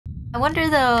I wonder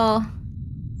though,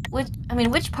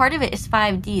 which part of it is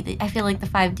 5D? I feel like the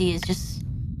 5D is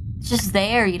it's just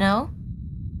there, you know?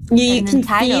 You And then can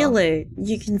title. feel it.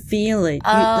 You can feel it.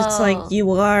 It's like Oh,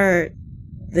 you are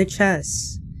the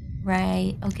chess.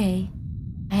 right. Okay.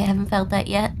 I haven't felt that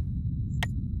yet.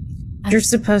 You're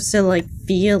supposed to, like,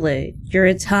 feel it. You're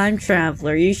a time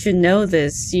traveler. You should know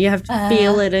this. You have to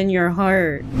feel it in your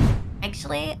heart.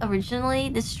 Actually, originally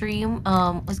the stream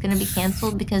was gonna be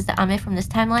canceled because the Ame from this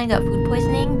timeline got food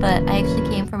poisoning, but I actually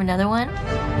came from another one.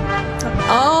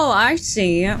 Oh, I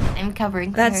see. I'm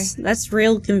covering for her. That's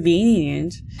real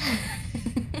convenient.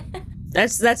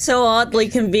 That's so oddly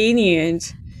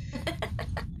convenient.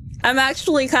 I'm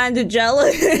actually kind of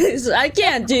jealous. I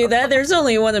can't do that. There's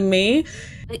only one of me.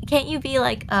 Can't you be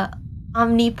like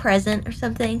omnipresent or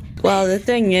something? Well, the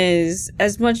thing is,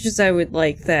 as much as I would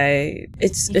like that,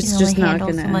 it's just not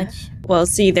gonna. So much. Well,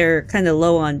 see, they're kind of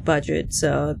low on budget,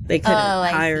 so they couldn't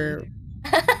hire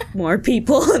more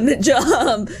people on the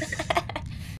job.